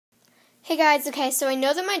Hey guys, okay, so I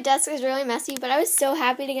know that my desk is really messy, but I was so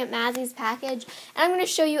happy to get Mazzie's package, and I'm going to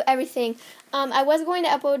show you everything. I was going to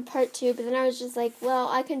upload part 2, but then I was just like, well,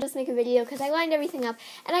 I can just make a video because I lined everything up,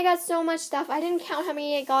 and I got so much stuff. I didn't count how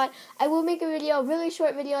many I got. I will make a video, a really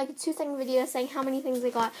short video, like a 2-second video saying how many things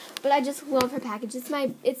I got, but I just love her package. It's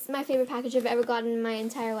my favorite package I've ever gotten in my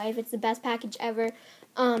entire life. It's the best package ever.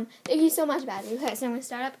 Thank you so much, Mazzie. Okay, so I'm going to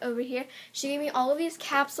start up over here. She gave me all of these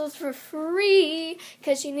capsules for free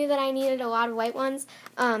because she knew that I needed a lot of white ones.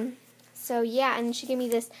 So yeah, and she gave me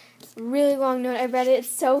this really long note. I read it. It's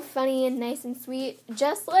so funny and nice and sweet,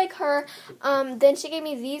 just like her. Then she gave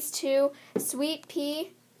me these two, Sweet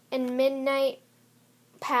Pea and Midnight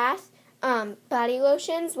Path, body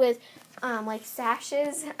lotions with like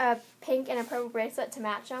sashes, a pink and a purple bracelet to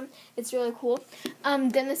match them. It's really cool.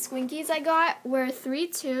 Then the Squinkies I got were 3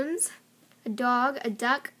 tunes, a dog, a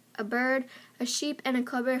duck, a bird, a sheep, and a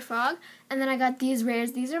cobra frog. And then I got these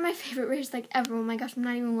rares. These are my favorite rares like ever. Oh my gosh, I'm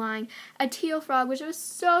not even lying. A teal frog, which I was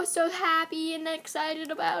so happy and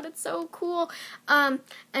excited about. It's so cool. An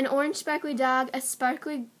orange sparkly dog, a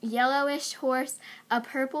sparkly yellowish horse, a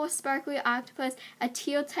purple sparkly octopus, a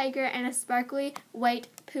teal tiger, and a sparkly white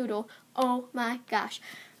poodle. Oh my gosh.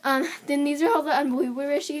 Then these are all the unbelievable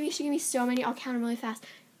rares she gave me so many. I'll count them really fast.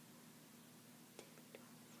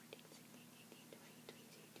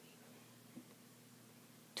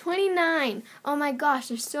 29. Oh my gosh,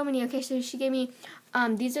 there's so many. Okay, so she gave me,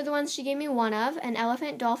 these are the ones she gave me one of: an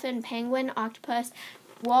elephant, dolphin, penguin, octopus,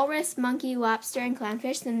 walrus, monkey, lobster, and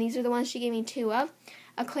clownfish. Then these are the ones she gave me 2 of: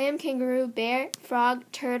 a clam, kangaroo, bear, frog,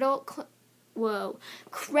 turtle,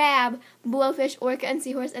 crab, blowfish, orca, and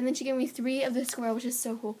seahorse. And then she gave me 3 of the squirrel, which is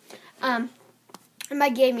so cool. And by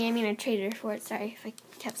gave me, I mean I traded her for it. Sorry if I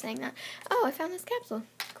kept saying that. Oh, I found this capsule.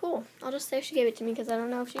 Cool. I'll just say she gave it to me because I don't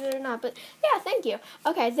know if she did or not. But yeah, thank you.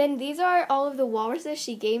 Okay, then these are all of the walruses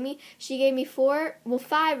she gave me. She gave me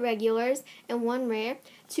 5 regulars and 1 rare,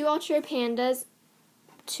 2 ultra rare pandas,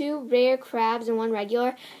 2 rare crabs and 1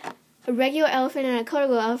 regular, a regular elephant and a color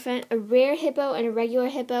glow elephant, a rare hippo and a regular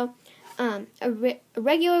hippo, a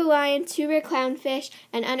regular lion, 2 rare clownfish,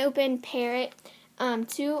 an unopened parrot,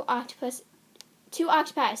 2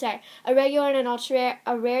 octopi, a regular and an ultra rare,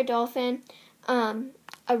 a rare dolphin,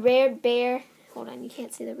 a rare bear. Hold on, you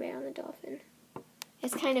can't see the rare on the dolphin.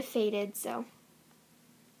 It's kind of faded, so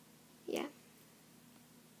yeah.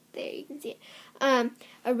 There, you can see it.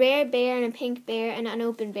 A rare bear and a pink bear, an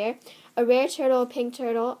unopened bear, a rare turtle, a pink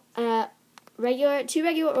turtle, 2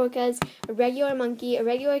 regular orcas, a regular monkey,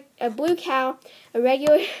 a blue cow, a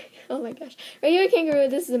regular oh my gosh, regular kangaroo.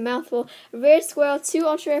 This is a mouthful. A rare squirrel, 2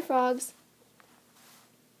 ultra rare frogs.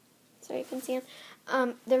 Sorry, you can see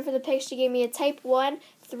them. Then for the pigs, she gave me a type 1,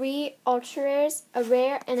 3 ultra rares, a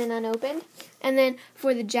rare, and an unopened. And then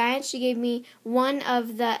for the giants, she gave me 1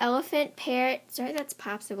 of the elephant, parrot, sorry, that's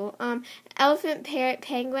popsicle, elephant, parrot,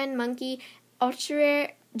 penguin, monkey,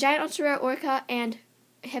 giant ultra rare orca, and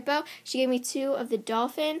hippo. She gave me 2 of the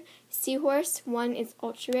dolphin, seahorse, 1 is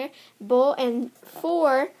ultra rare, bull, and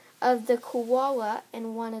 4 of the koala,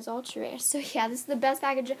 and 1 is ultra rare. So yeah, this is the best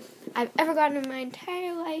package I've ever gotten in my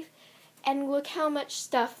entire life. And look how much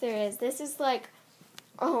stuff there is. This is like,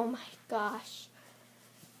 oh my gosh.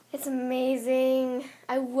 It's amazing.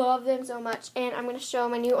 I love them so much. And I'm going to show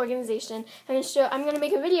my new organization. I'm going to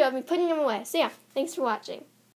make a video of me putting them away. So yeah, thanks for watching.